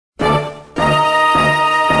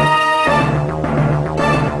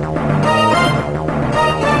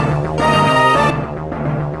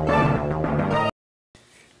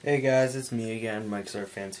Hey guys, it's me again,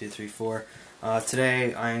 MKZ234.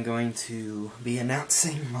 Today I am going to be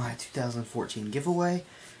announcing my 2014 giveaway.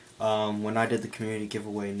 When I did the community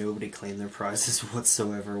giveaway, nobody claimed their prizes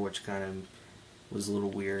whatsoever, which kind of was a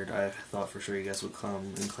little weird. I thought for sure you guys would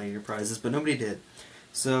come and claim your prizes, but nobody did.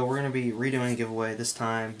 So we're going to be redoing a giveaway this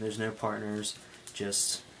time. There's no partners,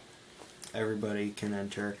 just everybody can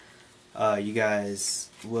enter. You guys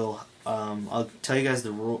will, I'll tell you guys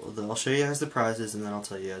the rule. I'll show you guys the prizes, and then I'll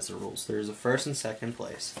tell you guys the rules. There's a first and second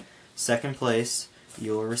place. Second place,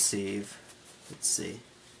 you'll receive, let's see,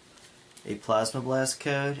 a Plasma Blast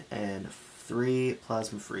code and 3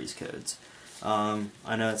 Plasma Freeze codes.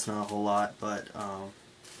 I know it's not a whole lot, but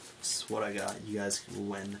it's what I got. You guys will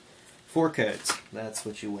win 4 codes. That's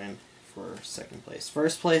what you win for second place.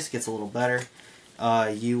 First place gets a little better.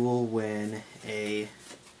 You will win a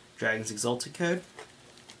Dragon's Exalted code,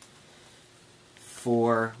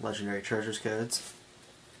 4 Legendary Treasures codes,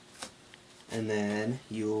 and then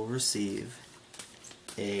you will receive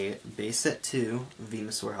a Base Set 2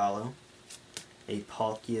 Venusaur Hollow, a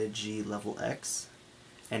Palkia G Level X,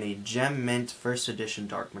 and a Gem Mint First Edition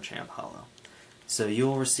Dark Machamp Hollow. So you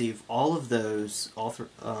will receive all of those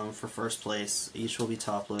for first place. Each will be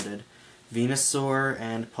top loaded. Venusaur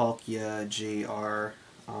and Palkia G are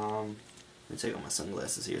let me take off my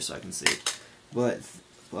sunglasses here so I can see. But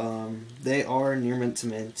they are near mint to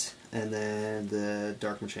mint, and then the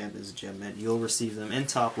Dark Machamp is Gem Mint. You'll receive them in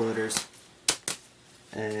top loaders,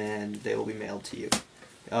 and they will be mailed to you.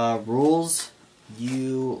 Rules: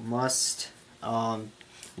 you must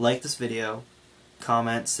like this video,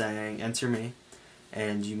 comment saying "Enter me,"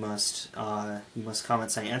 and you must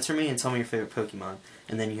comment saying "Enter me" and tell me your favorite Pokemon,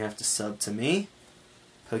 and then you have to sub to me,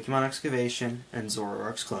 PokemonExcavation, and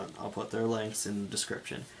ZoroarksClone. I'll put their links in the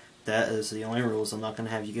description. That is the only rules. I'm not going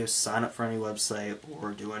to have you go sign up for any website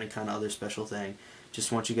or do any kind of other special thing.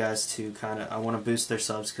 Just want you guys to I want to boost their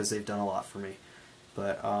subs because they've done a lot for me.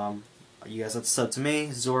 But you guys have to sub to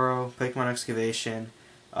me, Zoro, PokemonExcavation,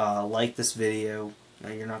 like this video.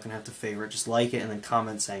 You're not going to have to favorite. Just like it and then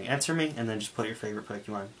comment saying "Enter me," and then just put your favorite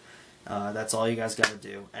Pokemon. That's all you guys gotta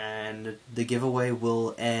do. And the giveaway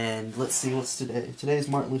will end, let's see, what's today? Today's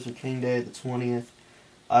Martin Luther King Day, the 20th.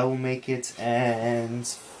 I will make it end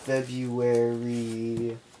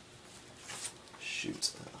February,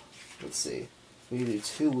 shoot, let's see, we do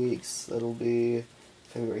 2 weeks, that'll be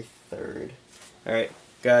February 3rd. Alright,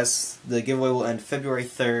 guys, the giveaway will end February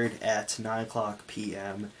 3rd at 9:00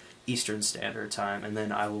 p.m. Eastern Standard Time, and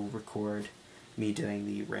then I will record me doing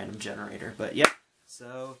the random generator. But yeah.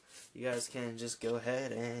 So, you guys can just go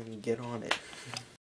ahead and get on it.